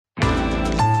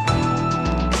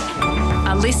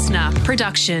A listener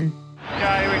production.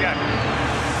 Okay, here we go.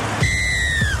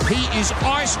 He is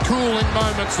ice cool in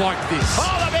moments like this.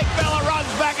 Oh, the big fella runs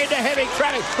back into heavy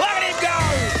traffic. Look at him go!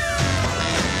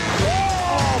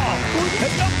 Oh, he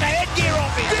knocked the headgear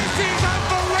off him. This is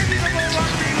unbelievable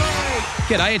rugby league.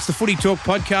 G'day, it's the Footy Talk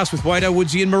podcast with Wado,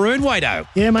 Woodsy and Maroon. Wado.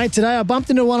 Yeah, mate, today I bumped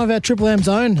into one of our Triple M's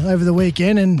own over the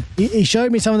weekend and he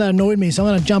showed me something that annoyed me, so I'm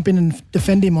going to jump in and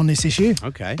defend him on this issue.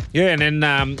 Okay. Yeah, and then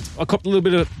I copped a little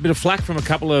bit of flack from a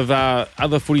couple of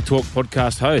other Footy Talk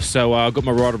podcast hosts, so I got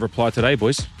my right of reply today,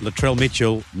 boys. Latrell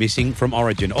Mitchell missing from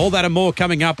Origin. All that and more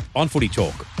coming up on Footy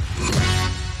Talk.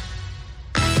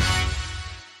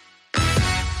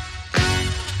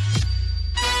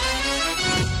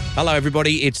 Hello,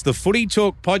 everybody. It's the Footy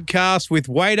Talk podcast with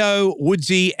Wado,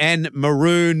 Woodsy and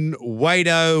Maroon.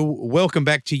 Wado, welcome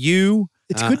back to you.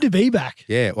 It's good to be back.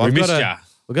 Yeah. We missed ya.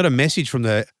 We've got a message from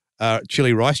the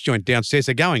chili rice joint downstairs.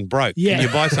 They're going broke. Yeah. Can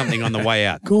you buy something on the way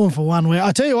out? Going for 1 week.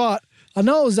 I tell you what, I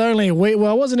know it was only a week.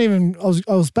 Well,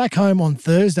 I was back home on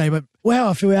Thursday, but wow,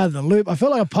 I feel out of the loop. I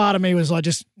felt like a part of me was like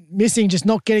just missing, just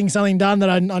not getting something done that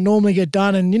I normally get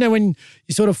done. And you know, when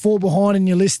you sort of fall behind in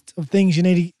your list of things you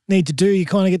need to do, you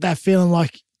kind of get that feeling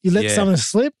like you let something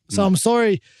slip. So I'm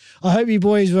sorry. I hope you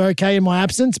boys were okay in my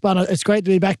absence, but it's great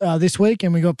to be back this week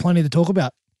and we got plenty to talk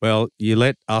about. Well, you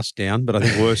let us down, but I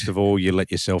think worst of all, you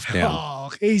let yourself down. Oh,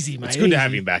 easy, mate. It's good to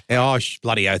have him back. Oh,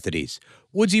 bloody oath it is.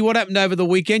 Woodsy, what happened over the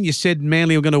weekend? You said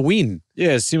Manly were going to win.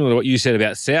 Yeah, similar to what you said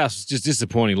about South. It's just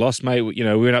disappointing loss, mate. You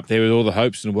know, we went up there with all the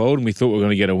hopes in the world and we thought we were going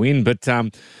to get a win. But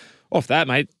off that,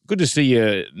 mate, good to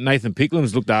see Nathan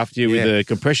Picklam's looked after you with the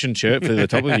compression shirt for the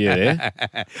top of you there.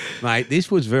 Mate,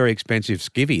 this was very expensive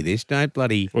skivvy, this. Don't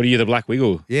bloody... What are you, the Black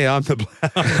Wiggle? Yeah, I'm the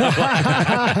black.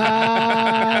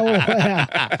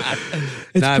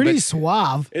 It's pretty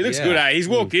suave. It looks good, eh? He's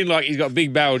walked in like he's got a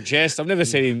big barreled chest. I've never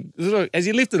seen him. Has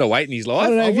he lifted a weight in his life? I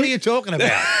don't know, Oh, what are you talking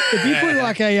about? If you put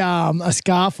like a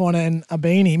scarf on and a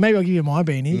beanie, maybe I'll give you my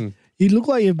beanie. You look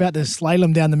like you're about to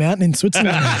slalom down the mountain in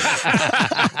Switzerland.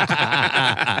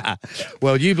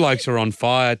 Well, you blokes are on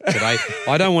fire today.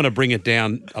 I don't want to bring it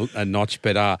down a notch,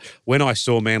 but when I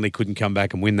saw Manly couldn't come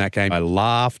back and win that game, I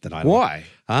laughed. And Why?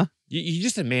 Huh? You're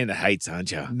just a man that hates,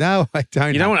 aren't you? No, I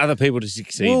don't. You don't want other people to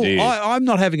succeed, Well, do you? I'm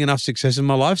not having enough success in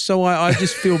my life, so I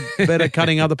just feel better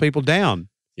cutting other people down.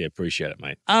 Yeah, appreciate it,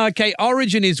 mate. Okay,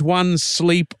 Origin is one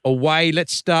sleep away.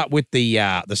 Let's start with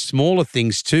the smaller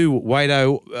things too.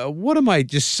 Wado, what am I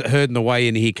just heard in the way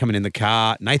in here coming in the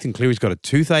car? Nathan Cleary's got a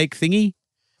toothache thingy.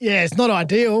 Yeah, it's not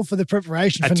ideal for the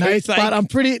preparation for Nate, toothache? but I'm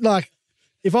pretty, like,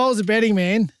 if I was a betting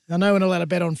man, I know we're not allowed to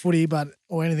bet on footy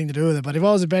or anything to do with it, but if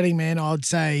I was a betting man, I'd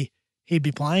say he'd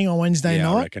be playing on Wednesday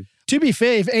night. I reckon. To be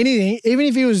fair, if anything, even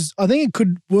if he was, I think it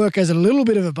could work as a little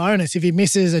bit of a bonus if he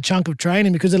misses a chunk of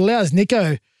training because it allows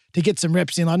Nico to get some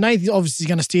reps in. Like Nathan obviously is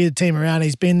going to steer the team around.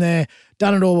 He's been there,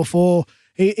 done it all before.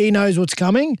 He knows what's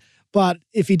coming. But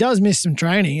if he does miss some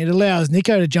training, it allows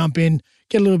Nico to jump in,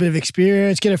 get a little bit of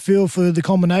experience, get a feel for the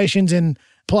combinations and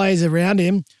players around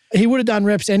him. He would have done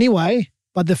reps anyway,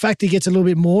 but the fact he gets a little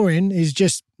bit more in is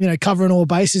just, covering all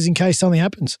bases in case something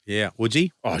happens. Yeah,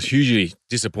 Woodsy? Oh, it's hugely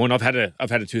disappointing. I've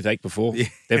had a toothache before. Yeah.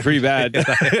 They're pretty bad. No,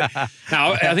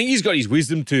 I think he's got his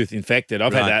wisdom tooth infected.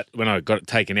 I've had that when I got it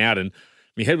taken out and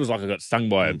my head was like I got stung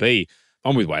by a bee.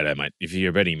 I'm with Wado, mate. If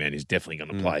you're a betting man, he's definitely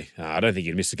going to play. I don't think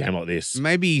he'd miss a game like this.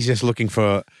 Maybe he's just looking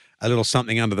for a little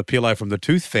something under the pillow from the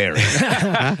tooth fairy.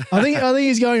 I think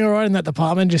he's going all right in that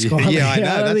department. Just quietly. Yeah, I know.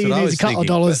 I That's think what he I needs was a couple thinking. of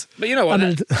dollars But you know what?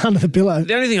 under the pillow.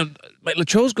 The only thing, mate,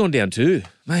 Latrell's gone down too.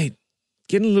 Mate,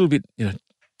 getting a little bit,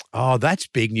 Oh, that's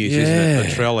big news, isn't it?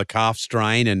 Latrell, a calf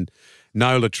strain and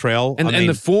no Latrell. And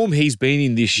the form he's been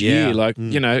in this year,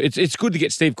 Yeah. It's good to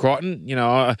get Steve Crichton.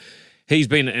 He's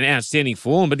been an outstanding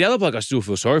form. But the other bloke I still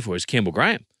feel sorry for is Campbell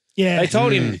Graham. Yeah. They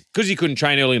told him because he couldn't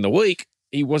train early in the week,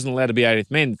 he wasn't allowed to be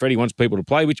 80th man. Freddie wants people to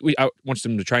play, which wants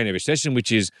them to train every session,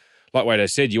 which is, like Wado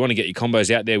said, you want to get your combos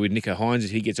out there with Nico Hines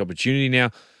if he gets opportunity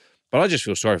now. But I just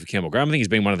feel sorry for Campbell Graham. I think he's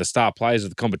been one of the star players of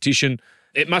the competition.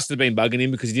 It must have been bugging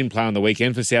him because he didn't play on the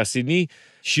weekend for South Sydney.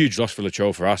 Huge loss for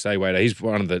Latrell for us, Wado. He's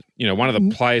one of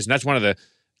the players, and that's one of the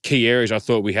key areas I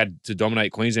thought we had to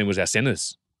dominate Queensland was our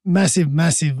centres. Massive,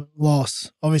 massive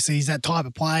loss. Obviously, he's that type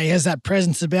of player. He has that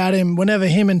presence about him. Whenever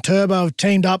him and Turbo have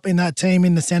teamed up in that team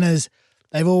in the centres,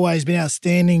 they've always been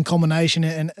outstanding combination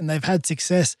and they've had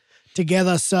success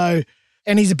together. So,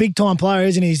 and he's a big-time player,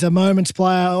 isn't he? He's a moments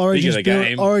player.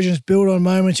 Origin's built on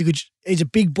moments. He's a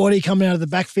big body coming out of the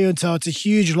backfield, so it's a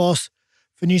huge loss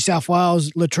for New South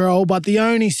Wales, Latrell. But the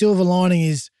only silver lining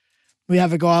is we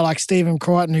have a guy like Stephen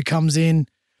Crichton who comes in.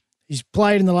 He's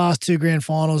played in the last two grand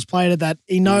finals, played at that.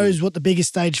 He knows what the biggest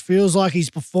stage feels like. He's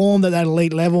performed at that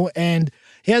elite level. And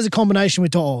he has a combination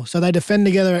with To'o. So they defend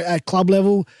together at club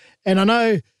level. And I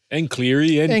know... And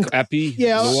Cleary and Appy.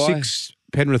 Yeah. Luai. 6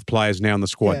 Penrith players now in the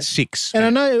squad. Yeah. 6. And I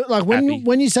know, like, Happy.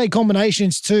 when you say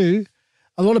combinations too,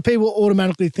 a lot of people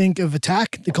automatically think of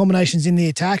attack, the combinations in the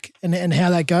attack and how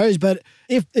that goes. But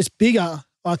if it's bigger,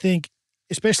 I think,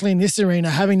 especially in this arena,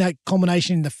 having that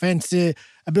combination in defence, the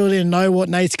ability to know what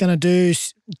Nate's going to do,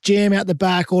 jam out the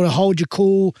back or to hold your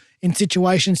cool in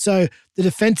situations. So the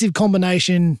defensive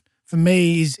combination for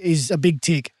me is a big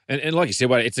tick. And like you said,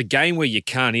 it's a game where you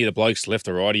can't hear the blokes left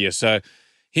or right of you. So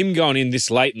him going in this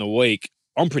late in the week,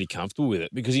 I'm pretty comfortable with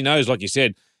it because he knows, like you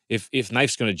said, if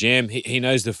Naif's going to jam, he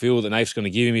knows the feel that Naif's going to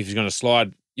give him. If he's going to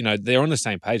slide, they're on the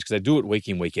same page because they do it week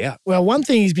in, week out. Well, one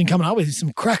thing he's been coming up with is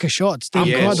some cracker shots.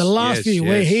 The last few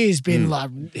weeks, he's been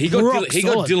He got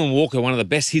Dylan Walker, one of the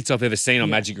best hits I've ever seen on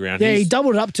Magic Round. Yeah, he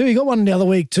doubled it up too. He got one the other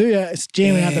week too,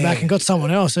 jamming out the back and got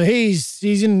someone else. So he's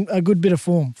in a good bit of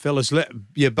form. Fellas,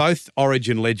 you're both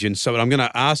Origin legends, so I'm going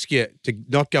to ask you to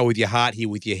not go with your heart here,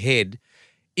 with your head.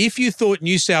 If you thought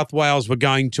New South Wales were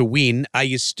going to win, are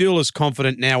you still as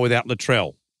confident now without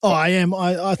Latrell? Oh, I am.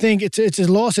 I think it's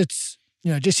a loss. It's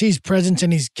just his presence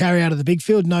and his carry out of the big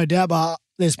field, no doubt. But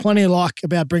there's plenty of like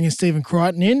about bringing Stephen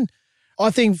Crichton in. I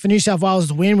think for New South Wales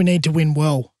to win, we need to win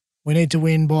well. We need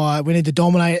to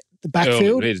dominate the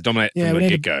backfield. We need to dominate from the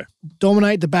get-go.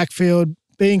 Dominate the backfield,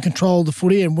 be in control of the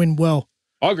footy and win well.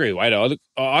 I agree with Wado.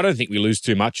 I don't think we lose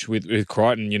too much with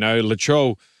Crichton.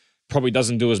 Latrell probably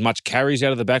doesn't do as much carries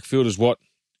out of the backfield as what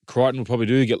Crichton will probably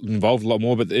do, get involved a lot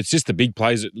more, but it's just the big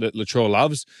plays that Latrell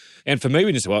loves. And for me,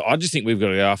 I just think we've got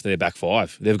to go after their back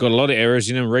five. They've got a lot of errors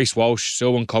in them. Reece Walsh,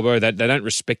 Selwyn Cobbo, they don't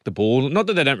respect the ball. Not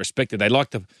that they don't respect it. They like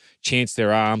to chance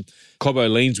their arm.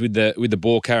 Cobbo leans with the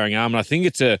ball carrying arm. And I think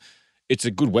it's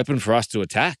a good weapon for us to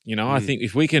attack. I think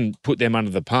if we can put them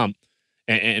under the pump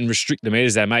and restrict the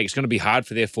meters they make, it's going to be hard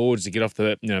for their forwards to get off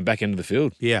the back end of the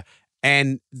field. Yeah.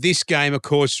 And this game, of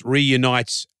course,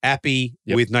 reunites Appy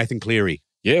with Nathan Cleary.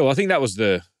 Yeah, well, I think that was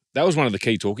one of the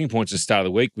key talking points at the start of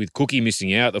the week with Cookie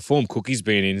missing out. The form Cookie's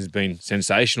been in has been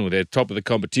sensational. They're top of the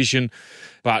competition.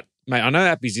 But, mate, I know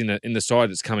Appy's in the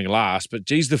side that's coming last, but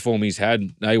geez, the form he's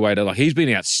had, he's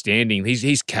been outstanding.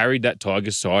 He's carried that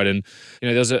Tigers side. And,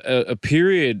 there was a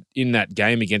period in that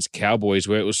game against Cowboys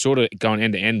where it was sort of going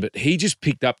end to end, but he just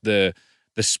picked up the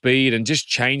speed and just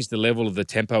changed the level of the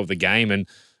tempo of the game. And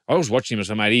I was watching him and I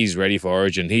said, mate, he's ready for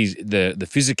Origin. He's the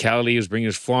physicality he was bringing, he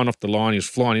was flying off the line, he was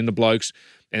flying into blokes.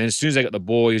 And then as soon as they got the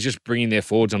ball, he was just bringing their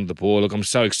forwards onto the ball. Look, I'm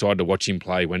so excited to watch him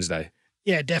play Wednesday.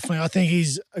 Yeah, definitely. I think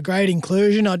he's a great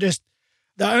inclusion. The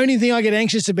only thing I get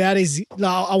anxious about is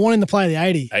I want him to play the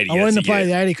 80. I want him to play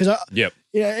the 80 because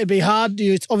it'd be hard.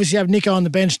 You obviously have Nico on the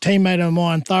bench, teammate of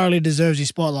mine, thoroughly deserves his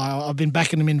spot. I've been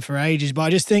backing him in for ages, but I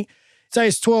just think, say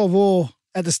it's 12-all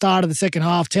at the start of the second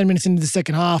half, 10 minutes into the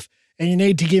second half, and you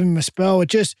need to give him a spell.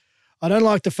 I don't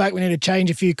like the fact we need to change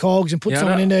a few cogs and put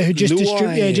someone in there who just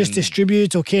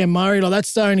distributes, or Cam Murray.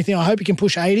 That's the only thing. I hope he can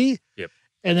push 80. Yep.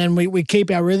 And then we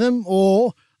keep our rhythm,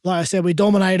 or like I said, we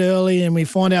dominate early and we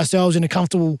find ourselves in a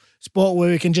comfortable spot where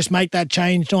we can just make that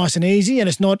change nice and easy, and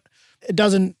it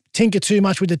doesn't tinker too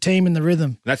much with the team and the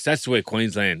rhythm. That's where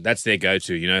Queensland, that's their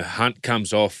go-to. Hunt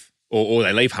comes off, or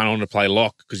they leave Hunt on to play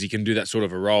lock because he can do that sort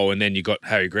of a role, and then you got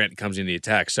Harry Grant that comes in the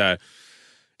attack. So.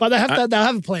 But they'll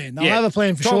have a plan. They'll have a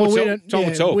plan for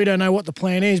sure. We don't know what the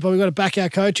plan is, but we've got to back our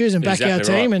coaches and back our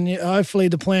team, and hopefully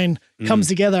the plan comes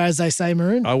together, as they say,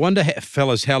 Maroon. I wonder,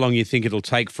 fellas, how long you think it'll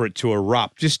take for it to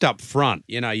erupt. Just up front,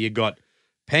 you got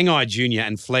Pangai Jr.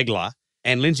 and Flegler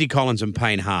and Lindsay Collins and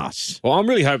Payne Haas. Well, I'm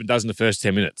really hoping it does in the first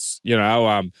 10 minutes.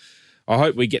 I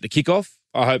hope we get the kickoff.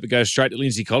 I hope it goes straight to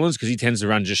Lindsay Collins because he tends to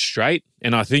run just straight,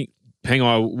 and I think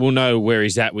Pangai will know where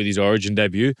he's at with his Origin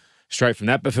debut straight from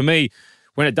that. But for me,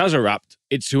 when it does erupt,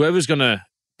 it's whoever's going to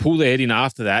pull their head in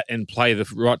after that and play the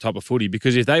right type of footy.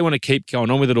 Because if they want to keep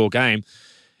going on with it all game,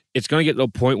 it's going to get to a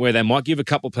point where they might give a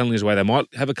couple of penalties away. They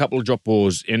might have a couple of drop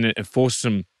balls and force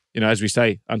some, as we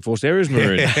say, unforced errors,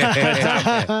 Maroon.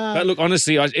 But look,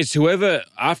 honestly, it's whoever,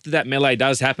 after that melee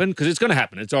does happen, because it's going to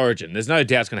happen. It's Origin. There's no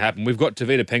doubt it's going to happen. We've got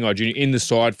Tavita Pangai Jr. in the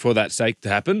side for that sake to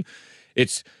happen.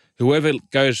 It's whoever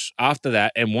goes after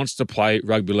that and wants to play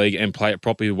rugby league and play it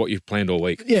properly with what you've planned all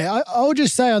week. Yeah, I'll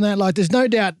just say on that, there's no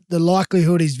doubt the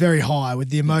likelihood is very high with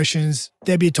the emotions,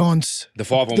 debutants. The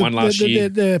 5-on-1 last year.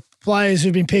 The players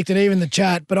who've been picked and even the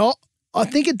chat. But I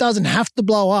think it doesn't have to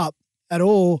blow up at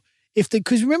all.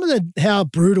 Because remember how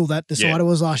brutal that decider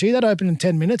was last year? That opened in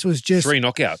 10 minutes was just... 3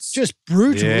 knockouts. Just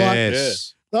brutal.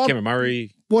 Yes. Cameron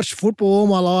Murray. Watched football all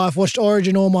my life, watched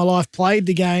Origin all my life, played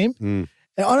the game.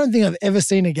 And I don't think I've ever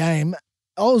seen a game.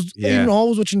 I was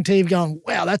watching TV going,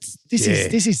 wow, this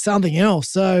is something else.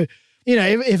 So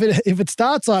if it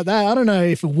starts like that, I don't know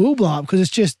if it will blow up because it's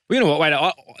just. Well, you know what?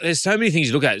 Wait, there's so many things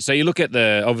you look at. So you look at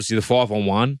obviously the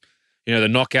 5-on-1. The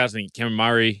knockouts. I think Cameron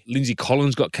Murray, Lindsay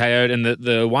Collins got KO'd, and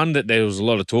the one that there was a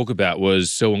lot of talk about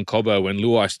was Selwyn Cobbo when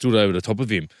Luai stood over the top of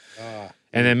him.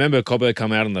 And then remember Cobbo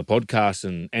come out on the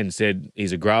podcast and said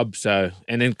he's a grub. So,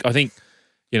 and then I think,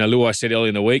 Luai said earlier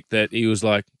in the week that he was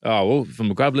like, oh, well, if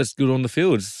I'm a grub, let's do it on the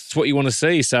field. It's what you want to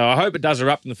see. So I hope it does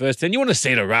erupt in the first 10. You want to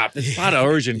see it erupt. It's part of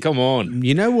Origin. Come on.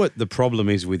 You know what the problem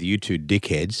is with you two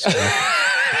dickheads?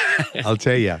 I'll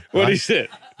tell you. What is it?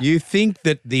 You think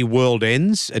that the world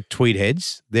ends at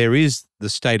Tweedheads. There is the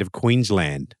state of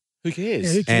Queensland. Who cares?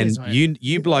 Yeah, who cares, And mate?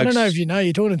 you blokes. I don't know if you know.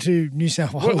 You're talking to New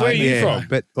South Wales. Where are you from?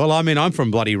 But I'm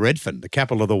from bloody Redfern, the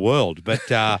capital of the world.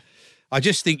 But I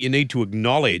just think you need to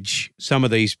acknowledge some of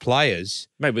these players.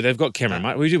 Mate, but they've got Cameron,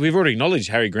 mate. We've already acknowledged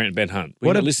Harry Grant and Ben Hunt.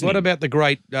 What about the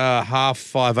great half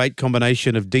 5'8"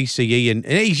 combination of DCE and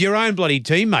he's your own bloody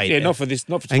teammate? Yeah, not for this.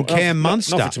 Not for and Cam not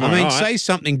Munster. for tomorrow night. Say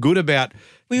something good about.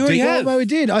 We already have. Well, we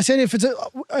did. I said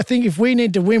I think if we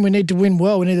need to win, we need to win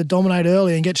well. We need to dominate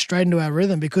early and get straight into our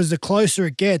rhythm because the closer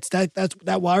it gets,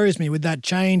 that worries me with that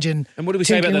change and what do we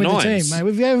say about the tinkering with Nines? team, mate.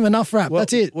 We've given them enough rap.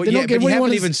 That's it. Well, They're not but getting you what haven't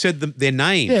want even said their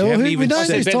names. Yeah, You well, haven't we even don't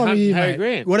said. this Ben time Hunt of and year, Harry mate.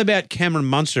 Grant. What about Cameron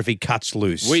Munster if he cuts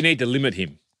loose? We need to limit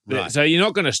him. Right. So you're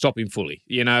not going to stop him fully.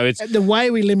 It's The way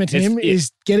we limit him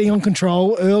is getting on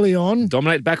control early on.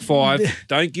 dominate back five.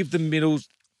 Don't give the middles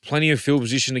plenty of field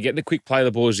position to get the quick play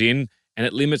the balls in, and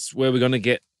it limits where we're going to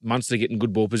get Munster getting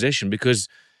good ball possession because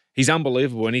he's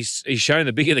unbelievable and he's shown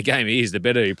the bigger the game he is, the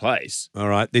better he plays. All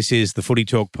right, this is the Footy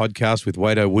Talk podcast with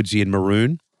Wado, Woodsy and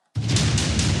Maroon.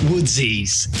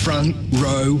 Woodsy's Front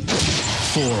Row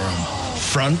Forum.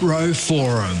 Front Row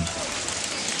Forum.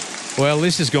 Well,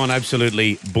 this has gone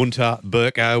absolutely bunter,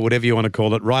 Burko, whatever you want to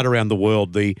call it, right around the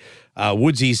world, the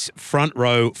Woodsy's Front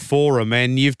Row Forum.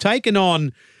 And you've taken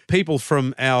on people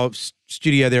from our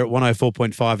studio there at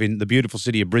 104.5 in the beautiful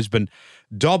city of Brisbane,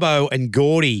 Dobbo and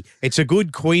Gordy. It's a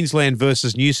good Queensland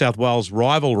versus New South Wales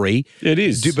rivalry. It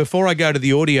is. Before I go to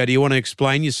the audio, do you want to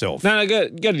explain yourself? No, go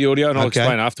to the audio and I'll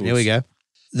explain afterwards. Here we go.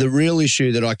 The real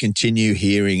issue that I continue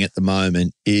hearing at the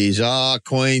moment is,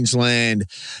 Queensland,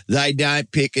 they don't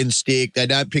pick and stick. They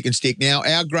don't pick and stick. Now,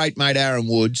 our great mate Aaron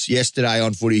Woods, yesterday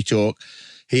on Footy Talk,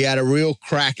 he had a real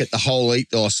crack at the whole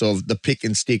ethos of the pick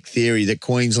and stick theory that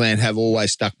Queensland have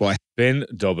always stuck by. Ben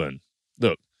Dobbin.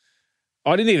 Look,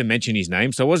 I didn't even mention his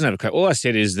name, so I wasn't having a crack. All I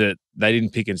said is that they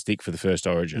didn't pick and stick for the first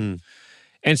Origin.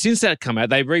 And since that come out,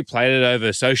 they replayed it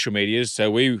over social medias.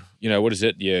 So we, what is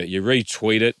it? You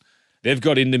retweet it. They've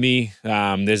got into me.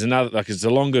 There's another, it's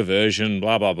a longer version,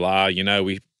 blah, blah, blah.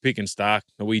 We pick and stack.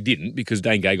 No, we didn't because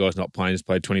Dane Gagai's not playing. He's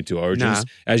played 22 Origins,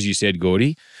 as you said,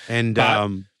 Gordy. And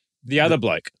the other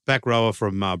bloke. Back rower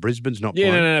from Brisbane's not Yeah,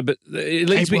 playing. no, but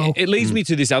it leads me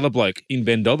to this other bloke in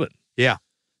Ben Dobbin. Yeah.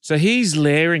 So he's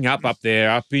layering up there,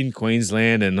 up in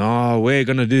Queensland, and, we're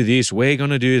going to do this, we're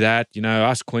going to do that,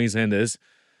 us Queenslanders.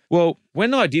 Well,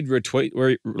 when I did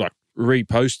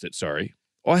repost it,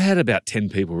 I had about 10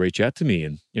 people reach out to me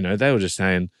and, they were just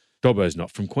saying, Dobbo's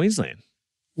not from Queensland.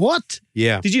 What?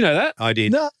 Yeah. Did you know that? I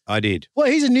did. No. I did. Well,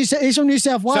 he's from New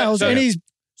South Wales and he's.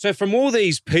 So from all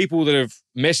these people that have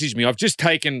messaged me, I've just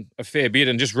taken a fair bit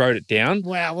and just wrote it down.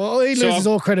 Wow. Well, he loses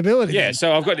all credibility. Yeah,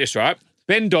 so I've got this right.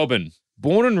 Ben Dobbin,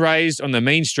 born and raised on the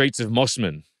mean streets of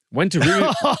Mossman. Went to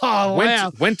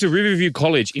Riverview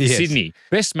College in Sydney.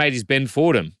 Best mate is Ben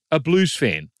Fordham, a Blues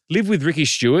fan. Lived with Ricky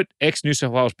Stewart, ex-New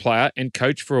South Wales player, and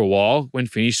coach for a while when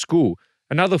finished school.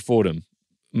 Another Fordham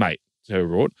mate, so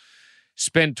wrote.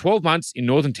 Spent 12 months in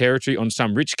Northern Territory on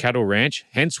some rich cattle ranch,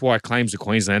 hence why claims a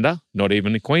Queenslander, not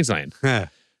even in Queensland.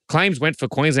 Claims went for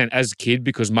Queensland as a kid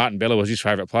because Martin Bella was his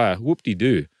favourite player.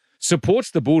 Whoop-de-doo.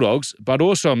 Supports the Bulldogs, but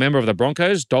also a member of the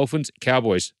Broncos, Dolphins,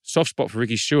 Cowboys. Soft spot for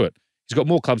Ricky Stewart. He's got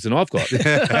more clubs than I've got.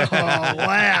 Oh,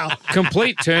 wow.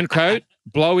 Complete turncoat,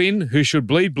 blow-in, who should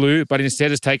bleed blue, but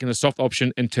instead has taken the soft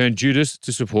option and turned Judas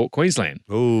to support Queensland.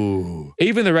 Ooh.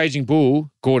 Even the Raging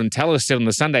Bull, Gordon Tallis, said on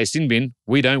the Sunday sin bin,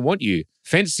 we don't want you.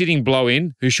 Fence-sitting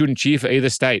blow-in, who shouldn't cheer for either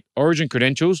state. Origin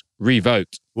credentials,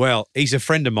 revoked. Well, he's a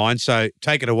friend of mine, so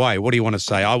take it away. What do you want to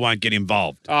say? I won't get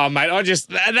involved. Oh, mate,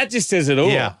 that just says it all.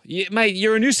 Yeah. Mate,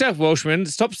 you're a New South Welshman.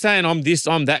 Stop saying I'm this,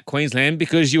 I'm that Queensland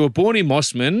because you were born in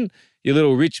Mossman, you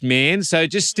little rich man. So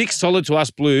just stick solid to us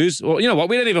Blues. Or you know what?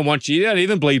 We don't even want you. You don't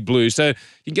even bleed blue. So you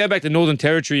can go back to Northern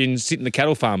Territory and sit in the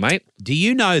cattle farm, mate. Do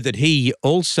you know that he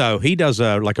does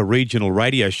a regional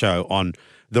radio show on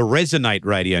the Resonate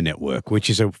radio network, which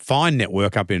is a fine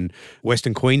network up in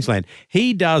Western Queensland.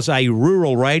 He does a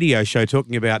rural radio show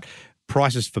talking about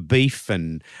prices for beef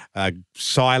and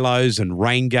silos and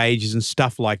rain gauges and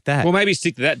stuff like that. Well, maybe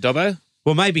stick to that, Dobbo.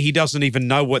 Well, maybe he doesn't even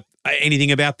know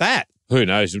anything about that. Who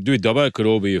knows? With Dobbo, it could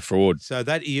all be a fraud. So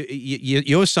that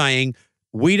you're saying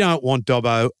we don't want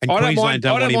Dobbo and Queensland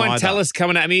don't want him either. I don't mind Tallis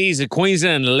coming at me. He's a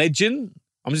Queensland legend.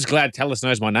 I'm just glad Tallis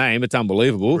knows my name. It's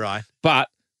unbelievable. Right. But,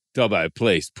 Dobbo,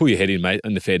 please, pull your head in, mate,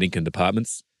 in the fair dinkum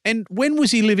departments. And when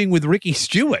was he living with Ricky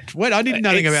Stewart? Wait, I didn't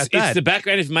know anything about that. It's the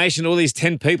background information, all these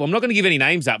 10 people. I'm not going to give any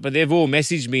names up, but they've all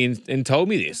messaged me and told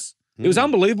me this. It was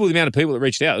unbelievable the amount of people that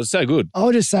reached out. It was so good.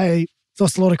 I'll just say it's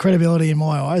lost a lot of credibility in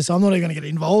my eyes, so I'm not even going to get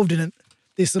involved in it,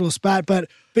 this little spat. But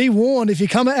be warned, if you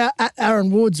come at Aaron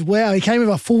Woods, wow, he came with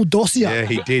a full dossier. Yeah,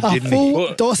 he did, didn't he? A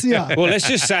full dossier. Well, let's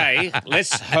just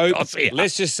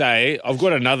say, I've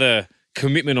got another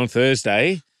commitment on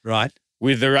Thursday. Right.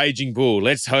 With the Raging Bull.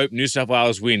 Let's hope New South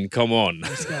Wales win. Come on.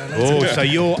 Let's go. So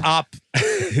you're up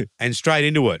and straight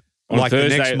into it. The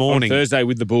next morning. On Thursday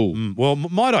with the Bull. Well,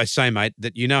 might I say, mate,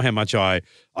 that you know how much I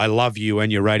love you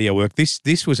and your radio work.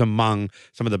 This was among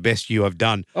some of the best you have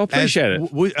done. I appreciate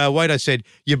it. Wade, I said,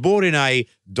 you brought in a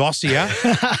dossier,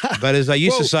 but as they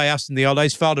used to say us in the old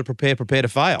days, fail to prepare to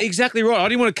fail. Exactly right. I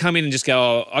didn't want to come in and just go,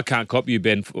 oh, I can't copy you,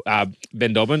 Ben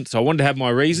Dobbin. So I wanted to have my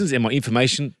reasons and my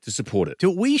information to support it.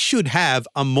 We should have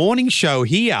a morning show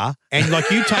here and like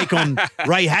you take on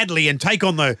Ray Hadley and take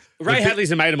on the... Ray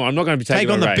Hadley's a mate of mine. I'm not going to be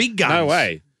taking on the Ray. big guns. No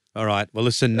way. All right. Well,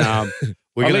 listen, I'll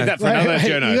leave that for another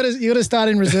journo. You got to start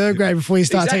in reserve grade before you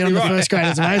start taking on the first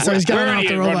graders, mate. So he's going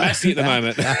after Ron Robbo. Massey at the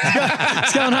moment.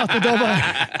 He's going after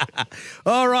Dobbo.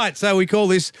 All right, so we call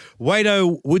this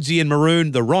Wado, Woodsy and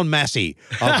Maroon the Ron Massey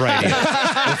of radio.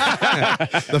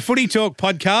 The Footy Talk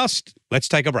podcast. Let's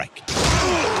take a break.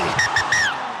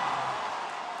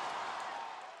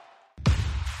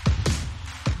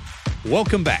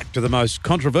 Welcome back to the most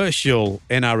controversial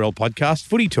NRL podcast,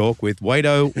 Footy Talk with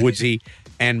Wado, Woodsy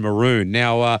and Maroon.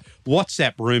 Now,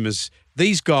 WhatsApp rumours,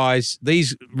 these guys,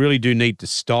 these really do need to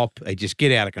stop. They just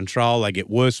get out of control. They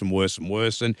get worse and worse and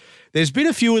worse. And there's been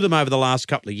a few of them over the last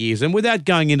couple of years. And without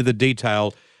going into the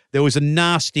detail, there was a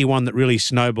nasty one that really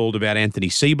snowballed about Anthony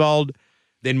Seibold.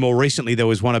 Then more recently, there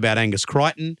was one about Angus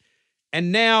Crichton.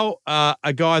 And now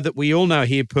a guy that we all know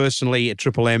here personally at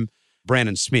Triple M,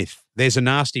 Brandon Smith. There's a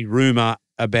nasty rumour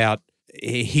about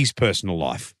his personal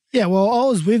life. Yeah, well, I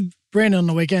was with Brandon on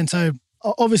the weekend, so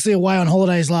obviously away on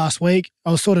holidays last week.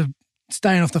 I was sort of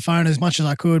staying off the phone as much as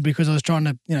I could because I was trying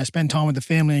to, spend time with the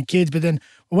family and kids. But then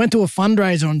we went to a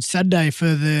fundraiser on Saturday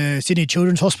for the Sydney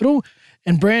Children's Hospital,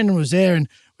 and Brandon was there, and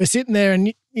we're sitting there,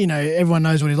 and everyone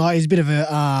knows what he's like. He's a bit of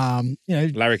a,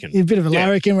 larrikin. He's a bit of a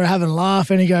larrikin. We're having a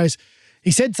laugh, and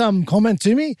he said some comment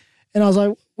to me, and I was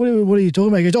like, what are you talking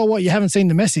about? He goes, oh, what, you haven't seen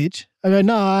the message? I go,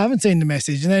 no, I haven't seen the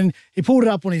message. And then he pulled it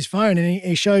up on his phone, and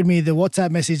he showed me the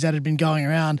WhatsApp message that had been going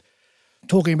around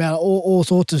talking about all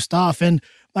sorts of stuff. And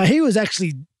he was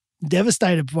actually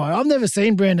devastated by it. I've never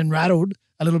seen Brandon rattled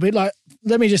a little bit. Like,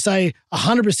 let me just say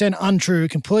 100% untrue,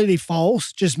 completely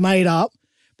false, just made up.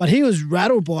 But he was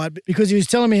rattled by it because he was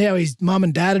telling me how his mum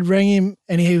and dad had rang him,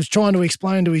 and he was trying to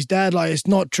explain to his dad, like, it's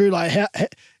not true. Like,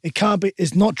 it can't be,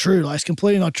 it's not true. Like, it's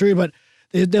completely not true. But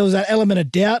there was that element of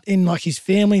doubt in, like, his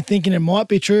family thinking it might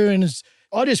be true. And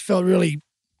I just felt really,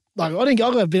 like, I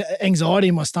got a bit of anxiety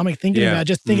in my stomach thinking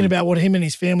about what him and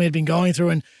his family had been going through,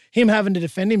 and him having to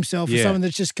defend himself for something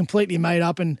that's just completely made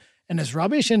up and it's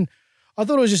rubbish. And I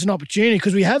thought it was just an opportunity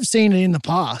because we have seen it in the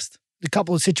past, a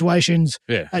couple of situations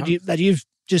that you've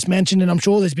just mentioned, and I'm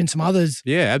sure there's been some others.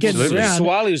 Yeah, absolutely.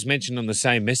 Swiley was mentioned on the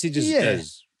same message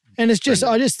as and it's just,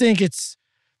 I just think it's,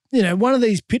 one of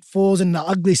these pitfalls and the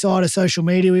ugly side of social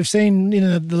media. We've seen,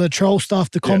 the Latrell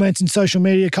stuff, the comments in social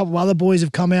media. A couple of other boys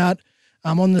have come out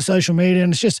on the social media,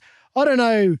 and it's just, I don't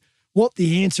know what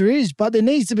the answer is, but there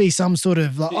needs to be some sort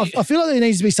of, I feel like there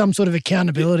needs to be some sort of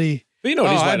accountability. But you know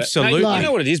what it is, mate? absolutely. No, you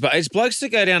know what it is, but it's blokes that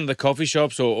go down to the coffee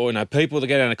shops or people that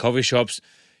go down to coffee shops,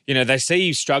 they see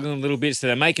you struggling a little bit, so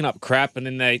they're making up crap, and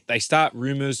then they start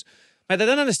rumours. Mate, they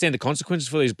don't understand the consequences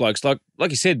for these blokes. Like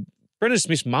you said, Brendan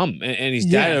Smith's mum and his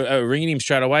dad are ringing him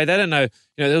straight away. They don't know.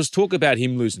 There was talk about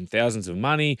him losing thousands of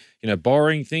money,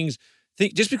 borrowing things.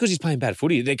 Just because he's playing bad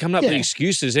footy, they're coming up with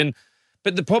excuses.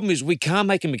 But the problem is we can't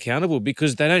make them accountable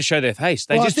because they don't show their face.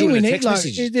 They just do it in a text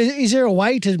message. Is there a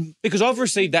way to... Because I've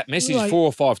received that message 4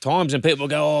 or 5 times, and people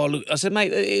go, oh, look. I said,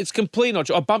 mate, it's completely not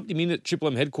true. I bumped him in at Triple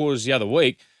M headquarters the other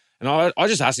week, and I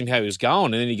just asked him how he was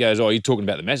going, and then he goes, oh, you're talking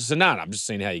about the message? I said, no, I'm just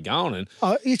seeing how you're going. And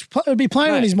it'd be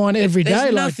playing on his mind every day.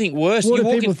 There's nothing worse. What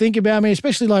do people think about me,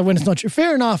 especially when it's not true?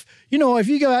 Fair enough. If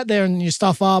you go out there and you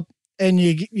stuff up and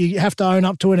you have to own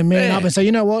up to it and man up and say,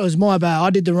 you know what, it was my bad. I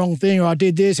did the wrong thing or I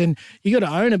did this, and you got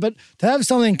to own it. But to have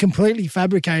something completely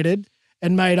fabricated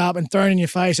and made up and thrown in your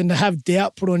face, and to have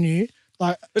doubt put on you.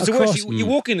 Like It's the across, worst. You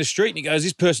walk in the street and you go, is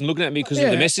this person looking at me because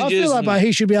of the messages? I feel like but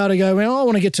he should be able to go, well, I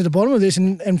want to get to the bottom of this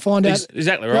and find out.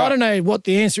 Exactly Well, right. I don't know what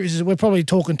the answer is. We're probably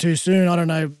talking too soon. I don't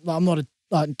know. I'm not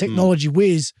a technology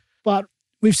whiz, but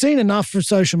we've seen enough for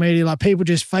social media, like people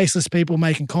just faceless people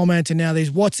making comments, and now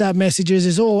these WhatsApp messages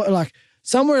is all like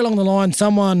somewhere along the line,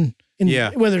 someone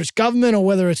whether it's government or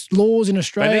whether it's laws in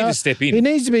Australia, They need to step in. It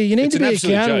needs to be. You need It's to an be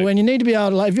absolute accountable, joke. and you need to be able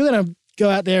to. Like, if you're going to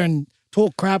go out there and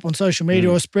talk crap on social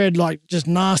media or spread like just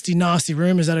nasty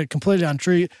rumors that are completely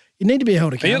untrue, you need to be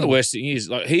held And you know accountable. the worst thing is,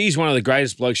 like, he's one of the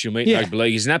greatest blokes you'll meet in rugby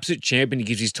league. He's an absolute champion. He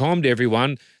gives his time to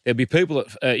everyone. There'll be people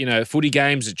at footy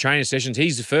games, at training sessions.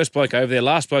 He's the first bloke over there,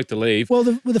 last bloke to leave. Well,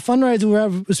 the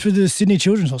fundraiser was for the Sydney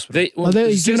Children's Hospital.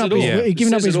 He's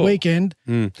given up his weekend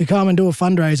to come and do a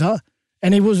fundraiser.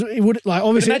 And he would like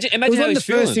obviously. Imagine it was how one of the he's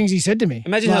feeling. first things he said to me.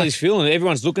 Imagine how he's feeling.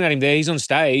 Everyone's looking at him there. He's on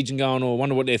stage and going, "Oh, I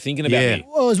wonder what they're thinking about me."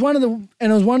 Well, it was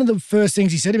one of the first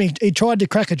things he said to me. He tried to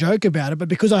crack a joke about it, but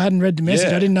because I hadn't read the message,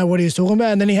 I didn't know what he was talking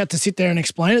about. And then he had to sit there and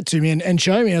explain it to me and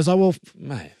show me. I was like, well,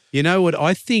 Mate. You know what?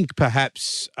 I think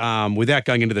perhaps, without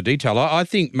going into the detail, I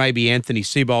think maybe Anthony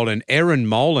Seibold and Erin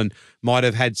Molan might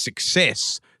have had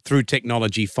success through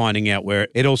technology finding out where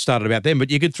it all started about them.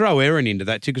 But you could throw Erin into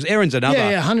that too, because Erin's another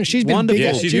 100. She's been wonderful,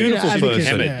 big. she's beautiful been an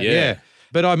person. advocate, Yeah.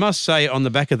 But I must say, on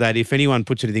the back of that, if anyone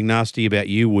puts anything nasty about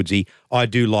you, Woodsy, I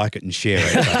do like it and share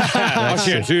it. I'll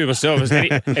share it too myself.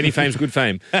 Any fame's good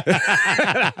fame. No,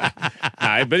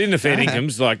 but in the fair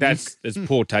incomes, like that's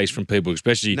poor taste from people,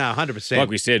 especially. No, 100%. Like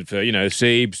we said, for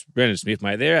Siebes, Brendan Smith,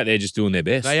 mate, they're out there just doing their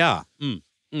best. They are.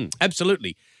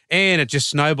 Absolutely. And it just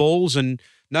snowballs and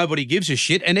nobody gives a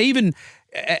shit. And even,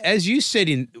 as you said,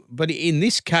 in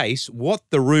this case, what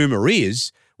the rumour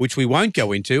is, which we won't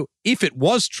go into, if it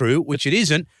was true, which it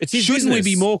isn't, It's his shouldn't we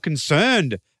business. be more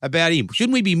concerned about him?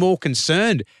 Shouldn't we be more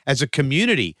concerned as a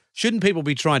community? Shouldn't people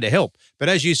be trying to help? But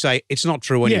as you say, it's not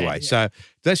true anyway. So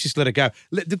let's just let it go.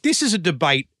 This is a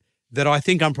debate that I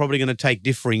think I'm probably going to take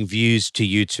differing views to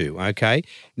you two, okay?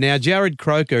 Now, Jared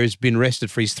Croker has been rested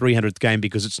for his 300th game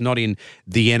because it's not in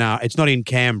the it's not in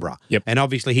Canberra. Yep. And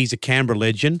obviously he's a Canberra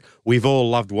legend. We've all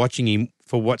loved watching him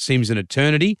for what seems an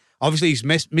eternity. Obviously he's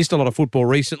missed a lot of football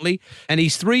recently, and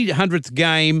his 300th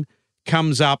game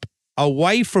comes up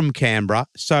away from Canberra,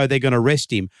 so they're going to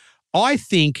rest him. I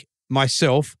think,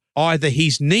 myself, either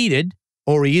he's needed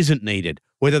or he isn't needed.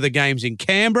 Whether the game's in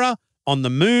Canberra, on the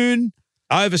moon,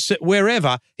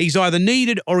 wherever, he's either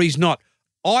needed or he's not.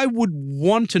 I would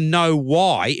want to know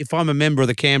why, if I'm a member of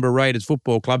the Canberra Raiders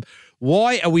Football Club,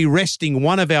 why are we resting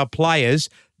one of our players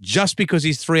just because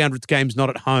his 300th game's not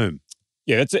at home?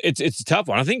 Yeah, it's a tough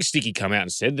one. I think Sticky come out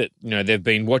and said that they've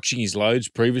been watching his loads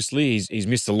previously. He's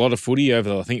missed a lot of footy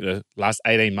over I think the last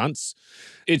 18 months.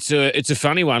 It's a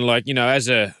funny one. Like as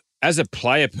a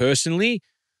player personally,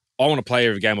 I want to play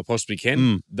every game I possibly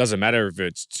can. Doesn't matter if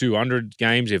it's 200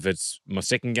 games, if it's my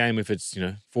second game, if it's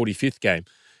 45th game.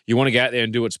 You want to go out there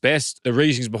and do what's best. The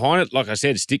reasons behind it, like I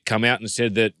said, Stick come out and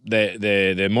said that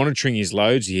they're monitoring his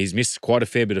loads. He's missed quite a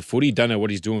fair bit of footy. Don't know what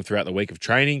he's doing throughout the week of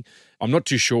training. I'm not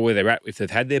too sure where they're at, if they've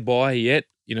had their bye yet,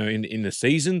 in the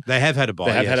season. They have had a bye.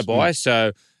 They have had a bye,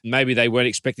 so maybe they weren't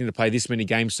expecting to play this many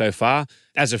games so far.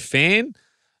 As a fan,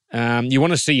 you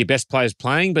want to see your best players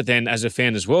playing, but then as a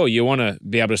fan as well, you want to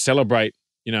be able to celebrate.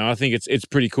 I think it's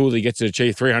pretty cool that he gets to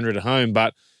achieve 300 at home,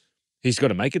 but he's got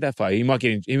to make it that far.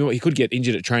 He could get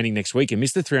injured at training next week and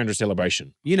miss the 300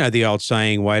 celebration. You know the old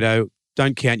saying, Wado,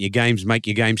 don't count your games, make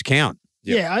your games count.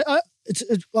 Yep. Yeah, it's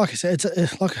like I said,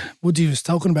 it's like Woodsy was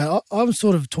talking about. I'm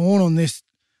sort of torn on this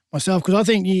myself because I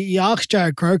think you ask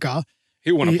Jared Croker.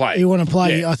 He'll want to play. He'll want to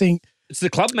play. Yeah. I think it's the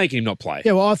club making him not play.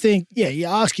 Yeah, well, I think, you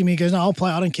ask him, he goes, no, I'll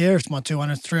play. I don't care if it's my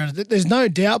 200, 300. There's no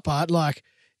doubt, but like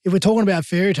if we're talking about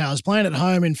fairy tales, playing at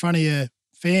home in front of your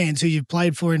fans who you've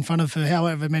played for in front of for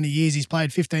however many years he's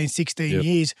played, 15, 16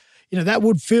 years, that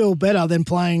would feel better than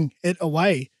playing it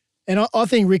away. And I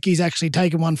think Ricky's actually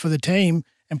taken one for the team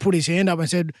and put his hand up and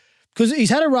said, because he's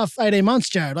had a rough 18 months,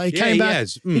 Jared. Like he came back.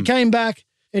 He came back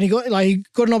and he got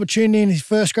an opportunity in his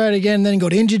first grade again, and then he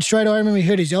got injured straight away. I remember he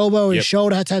hurt his elbow, his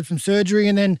shoulder, had to have some surgery,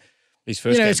 and then his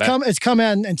first it's come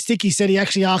out and Sticky said he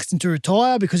actually asked him to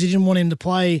retire because he didn't want him to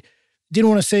play. Didn't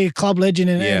want to see a club legend,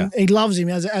 and he loves him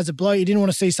as a bloke. He didn't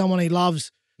want to see someone he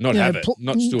loves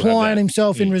plying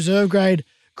himself in reserve grade,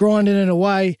 grinding it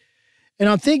away. And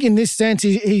I think in this sense,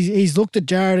 he's looked at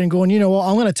Jared and gone, you know what,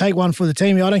 I'm going to take one for the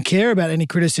team. I don't care about any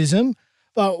criticism,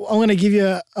 but I'm going to give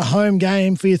you a home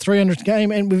game for your 300th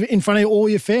game and in front of all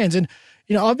your fans. And,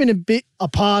 I've been a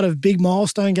part of big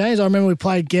milestone games. I remember we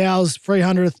played Gow's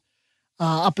 300th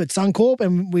up at Suncorp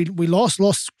and we lost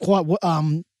quite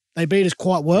they beat us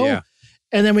quite well. Yeah.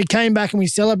 And then we came back and we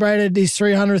celebrated his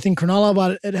 300th in Cronulla,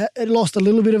 but it lost a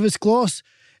little bit of its gloss.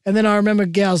 And then I remember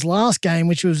Gow's last game,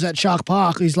 which was at Shark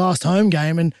Park, his last home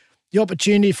game, and the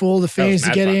opportunity for all the fans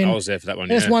to get in. I was there for that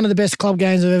one. It's one of the best club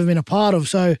games I've ever been a part of.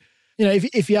 So,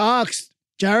 if you ask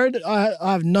Jared, I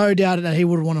have no doubt that he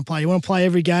would want to play. You want to play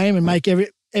every game and make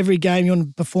every game you want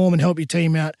to perform and help your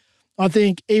team out. I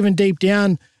think even deep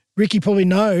down, Ricky probably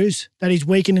knows that he's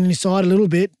weakening his side a little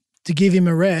bit to give him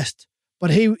a rest. But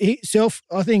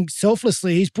I think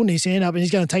selflessly, he's putting his hand up and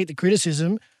he's going to take the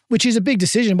criticism, which is a big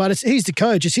decision, but he's the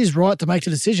coach. It's his right to make the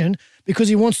decision because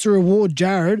he wants to reward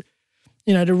Jared,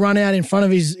 to run out in front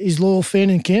of his loyal fan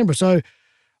in Canberra. So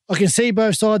I can see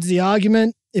both sides of the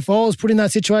argument. If I was put in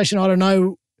that situation, I don't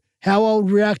know how I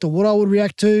would react or what I would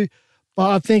react to, but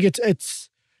I think it's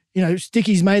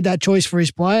Sticky's made that choice for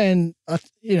his player, and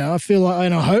I feel like,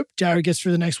 and I hope Jared gets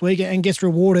through the next week and gets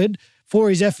rewarded for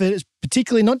his effort,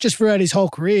 particularly not just throughout his whole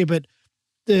career, but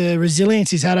the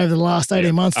resilience he's had over the last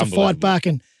 18 months to fight back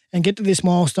and get to this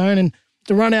milestone and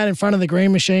to run out in front of the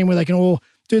green machine where they can all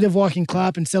do their Viking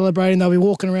clap and celebrate, and they'll be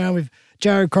walking around with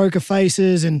Jared Croker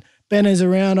faces and banners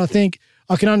around. I think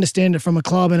I can understand it from a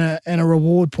club and a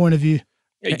reward point of view.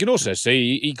 Yeah, you can also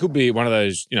see he could be one of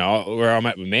those, where I'm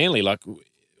at with Manly, like a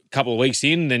couple of weeks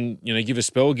in, then, give a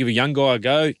spell, give a young guy a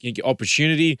go, you get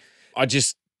opportunity. I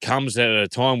just comes at a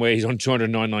time where he's on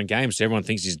 299 games, so everyone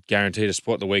thinks he's guaranteed a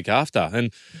spot the week after.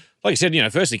 And like I said,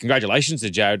 firstly, congratulations to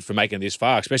Jared for making it this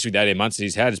far, especially with the 18 months that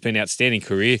he's had. It's been an outstanding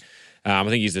career. I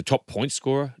think he's the top point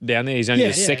scorer down there. He's only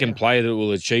the second player that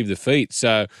will achieve the feat.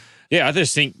 So, yeah, I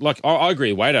just think, I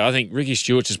agree with Wader. I think Ricky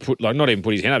Stewart's just not even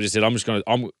put his hand up, just said,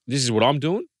 this is what I'm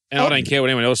doing. And I don't care what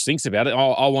anyone else thinks about it.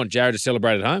 I want Jared to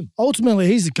celebrate at home. Ultimately,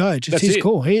 he's the coach. It's his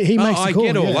call. He makes the call. I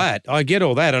get all that. I get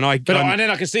all that. And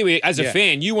then I can see, as a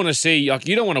fan, you want to see,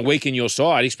 you don't want to weaken your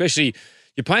side, especially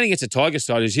you're playing against a Tigers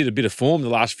side who's hit a bit of form the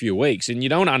last few weeks, and you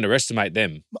don't want to underestimate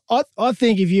them. I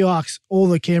think if you ask all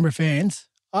the Canberra fans,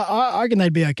 I reckon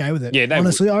they'd be okay with it. Yeah,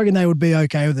 honestly, I reckon they would be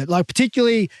okay with it. Like,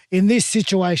 particularly in this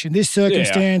situation, this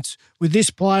circumstance, with this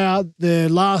player, the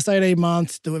last 18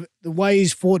 months, the way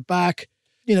he's fought back,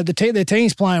 their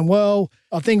team's playing well.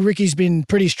 I think Ricky's been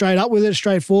pretty straight up with it,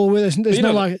 straightforward with it. There's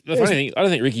the funny thing, I don't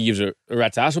think Ricky gives a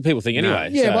rat's ass what people think anyway.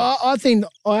 Yeah, but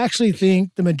I actually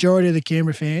think the majority of the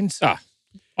Canberra fans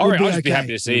I'd just be happy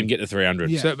to see him get to 300.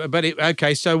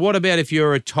 Yeah. So what about if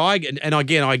you're a Tiger? And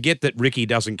again, I get that Ricky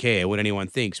doesn't care what anyone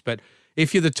thinks, but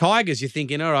if you're the Tigers, you're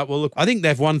thinking, all right, well, look, I think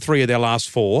they've won 3 of their last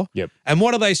 4. Yep. And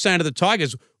what are they saying to the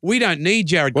Tigers? We don't need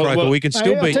Jared Croker. We can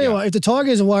still beat you. I'll tell you what, if the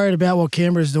Tigers are worried about what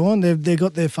Canberra's doing, they've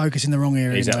got their focus in the wrong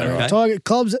area. Exactly right. Tiger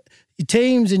clubs, your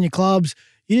teams and your clubs,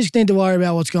 you just need to worry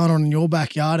about what's going on in your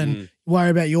backyard and worry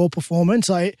about your performance.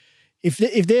 Like, if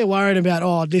they're worried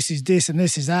about, this is this and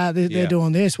this is that, they're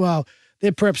doing this, well,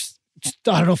 their preps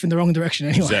started off in the wrong direction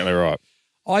anyway. Exactly right.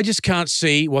 I just can't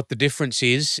see what the difference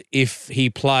is if he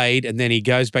played and then he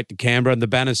goes back to Canberra and the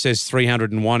banner says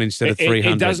 301 instead of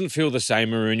 300. It doesn't feel the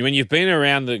same, Maroon. When you've been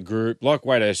around the group, like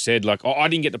Wader said, I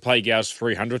didn't get to play Gow's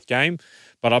 300th game,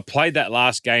 but I played that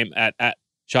last game at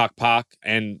Shark Park,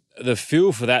 and the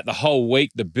feel for that, the whole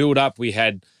week, the build-up, we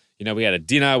had a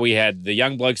dinner, we had the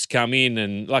young blokes come in,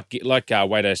 and like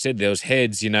Wader said, there was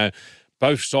heads,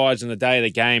 both sides on the day of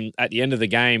the game. At the end of the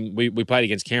game, we played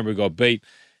against Canberra, got beat.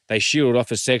 They shielded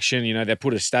off a section, they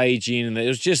put a stage in, and it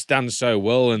was just done so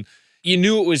well. And you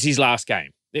knew it was his last game.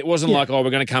 It wasn't like, we're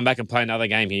going to come back and play another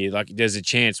game here. Like, there's a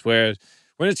chance. Where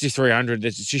when it's your 300,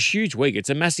 it's a huge week. It's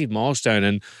a massive milestone.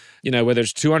 And, whether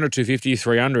it's 200, 250,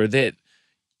 300,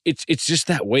 it's just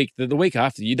that week. The week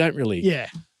after, you don't really. Yeah.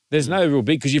 There's no real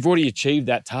big, because you've already achieved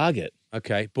that target.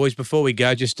 Okay, boys, before we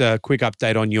go, just a quick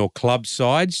update on your club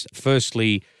sides.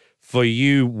 Firstly, for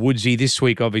you, Woodsy, this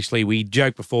week, obviously, we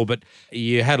joked before, but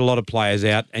you had a lot of players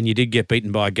out and you did get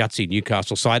beaten by a gutsy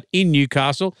Newcastle side in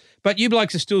Newcastle. But you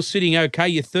blokes are still sitting okay.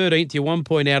 You're 13th. You're 1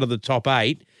 point out of the top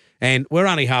 8, and we're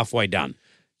only halfway done.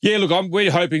 Yeah, look,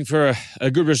 we're hoping for a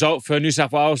good result for New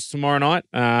South Wales tomorrow night.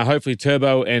 Hopefully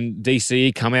Turbo and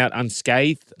DCE come out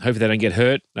unscathed. Hopefully they don't get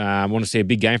hurt. I want to see a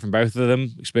big game from both of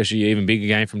them, especially an even bigger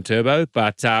game from Turbo.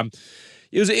 But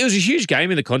it was a huge game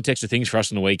in the context of things for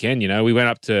us on the weekend. We went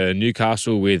up to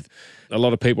Newcastle with a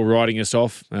lot of people writing us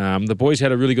off. The boys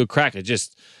had a really good crack.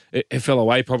 It fell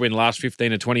away probably in the last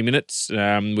 15 to 20 minutes.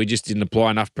 We just didn't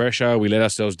apply enough pressure. We let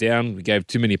ourselves down. We gave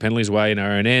too many penalties away in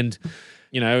our own end.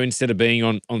 Instead of being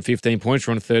on 15 points,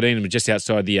 we're on 13 and we're just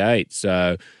outside the 8.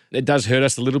 So it does hurt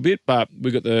us a little bit, but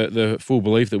we've got the full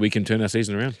belief that we can turn our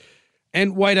season around.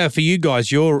 And Wader, for you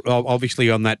guys, you're obviously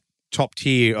on that top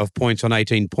tier of points on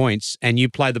 18 points, and you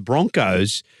play the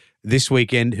Broncos this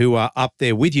weekend who are up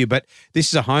there with you. But this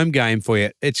is a home game for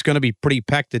you. It's going to be pretty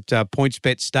packed at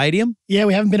PointsBet Stadium. Yeah,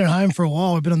 we haven't been at home for a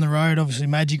while. We've been on the road, obviously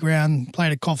Magic Round,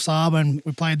 played at Coffs Harbour, and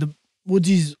we played the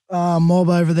Woodsies mob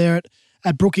over there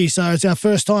at Brookie. So it's our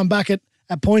first time back at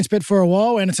PointsBet for a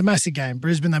while, and it's a massive game.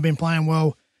 Brisbane, they've been playing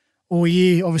well all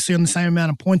year, obviously on the same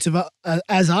amount of points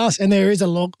as us, and there is a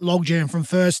logjam from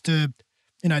first to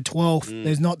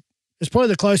 12th. It's probably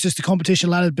the closest the competition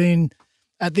ladder's been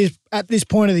at this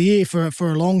point of the year for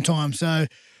a long time. So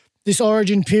this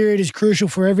origin period is crucial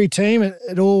for every team.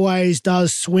 It always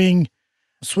does swing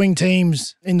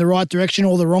teams in the right direction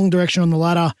or the wrong direction on the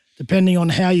ladder, depending on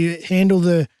how you handle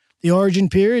the origin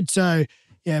period. So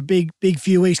yeah, big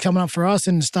few weeks coming up for us,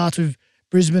 and it starts with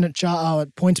Brisbane at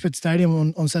PointsBet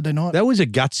Stadium on Saturday night. That was a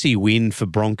gutsy win for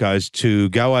Broncos to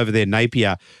go over there,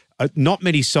 Napier. Not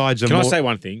many sides are Can more... I say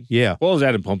one thing? Yeah. What was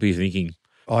Adam Pompey thinking?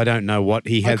 I don't know what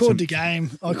he had. I called the game.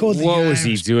 What was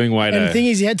he doing, Wade? And the thing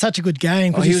is, he had such a good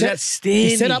game. He was outstanding.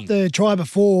 He set up the try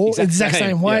before, exact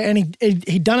same way, and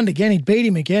he'd done it again. He'd beat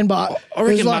him again, but I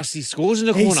reckon Musty scores in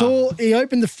the corner. He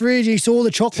opened the fridge, he saw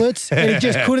the chocolates, and he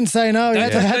just couldn't say no. He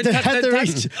had to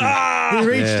reach. He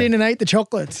reached in and ate the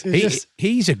chocolates.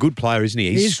 He's a good player, isn't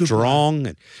he? He's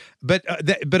strong. But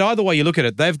either way you look at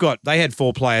it, they had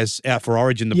 4 players out for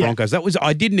Origin, the Broncos.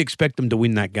 I didn't expect them to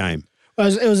win that game.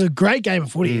 It was a great game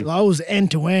of footy. Like, it was end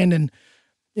to end, and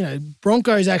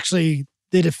Broncos actually,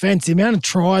 their defence, the amount of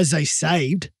tries they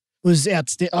saved was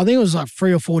outstanding. I think it was like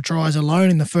 3 or 4 tries alone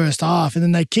in the first half, and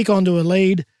then they kick onto a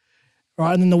lead,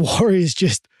 right? And then the Warriors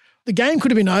the game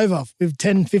could have been over with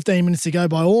 10, 15 minutes to go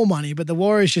by all money, but the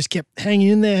Warriors just kept hanging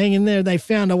in there. They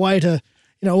found a way to,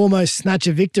 almost snatch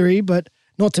a victory, but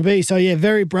not to be. So yeah,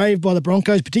 very brave by the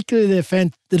Broncos, particularly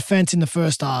the defence in the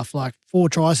first half, like 4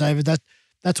 try savers.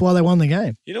 That's why they won the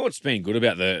game. You know what's been good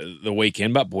about the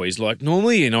weekend, but boys, like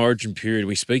normally in Origin period,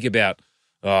 we speak about,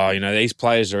 these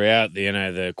players are out.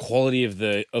 The quality of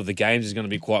the games is going to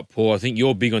be quite poor. I think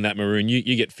you're big on that, Maroon.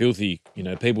 You get filthy.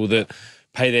 People that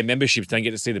pay their memberships don't get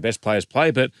to see the best players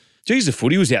play. But geez, the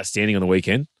footy was outstanding on the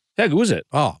weekend. How good was it?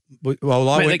 Oh, well,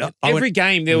 every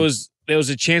game there was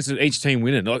a chance of each team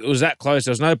winning. Like, it was that close.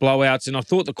 There was no blowouts, and I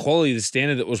thought the quality, the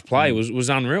standard that was played was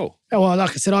unreal. Oh, well, like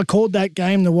I said, I called that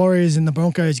game the Warriors and the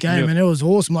Broncos game, and it was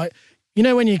awesome. Like,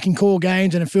 when you can call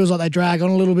games and it feels like they drag on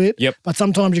a little bit, but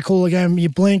sometimes you call a game, you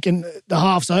blink and the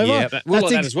half's over. Yeah, we'll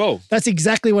like that as well. That's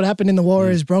exactly what happened in the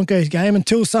Warriors-Broncos game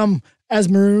until some, as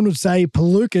Maroon would say,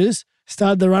 palookas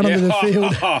started to run onto the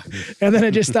field, and then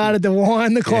it just started to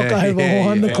wind the clock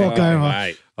over.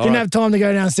 Mate. Didn't have time to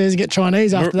go downstairs and get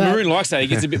Chinese after that. Maroon likes that. He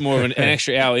gets a bit more of an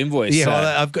extra hour invoice.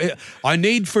 Yeah, I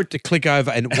need for it to click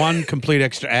over and one complete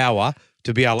extra hour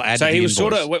to be able to add to the invoice. So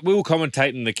he was we were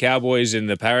commentating the Cowboys in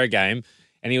the Para game,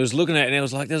 and he was looking at it, and it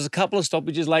was like, there's a couple of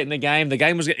stoppages late in the game. The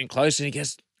game was getting close, and he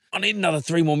goes, I need another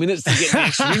 3 more minutes to get the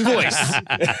extra invoice.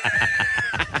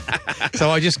 So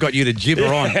I just got you to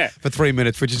gibber on for 3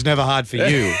 minutes, which is never hard for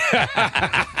you.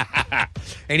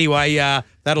 Anyway,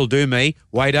 that'll do me.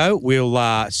 Wado,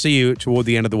 we'll see you toward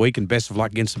the end of the week, and best of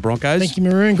luck against the Broncos. Thank you,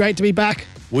 Maroon. Great to be back.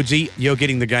 Woodsy, you're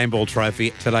getting the Game Ball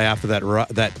trophy today after that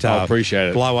I appreciate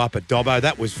it. blow up at Dobbo.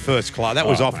 That was first class. That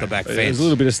was off the back fence. It was a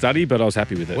little bit of study, but I was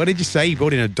happy with it. What did you say? You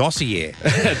brought in a dossier.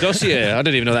 Dossier? I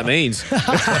don't even know what that means.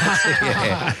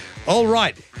 Yeah. All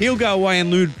right. He'll go away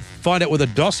and find out what a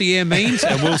dossier means,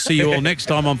 and we'll see you all next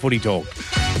time on Footy Talk.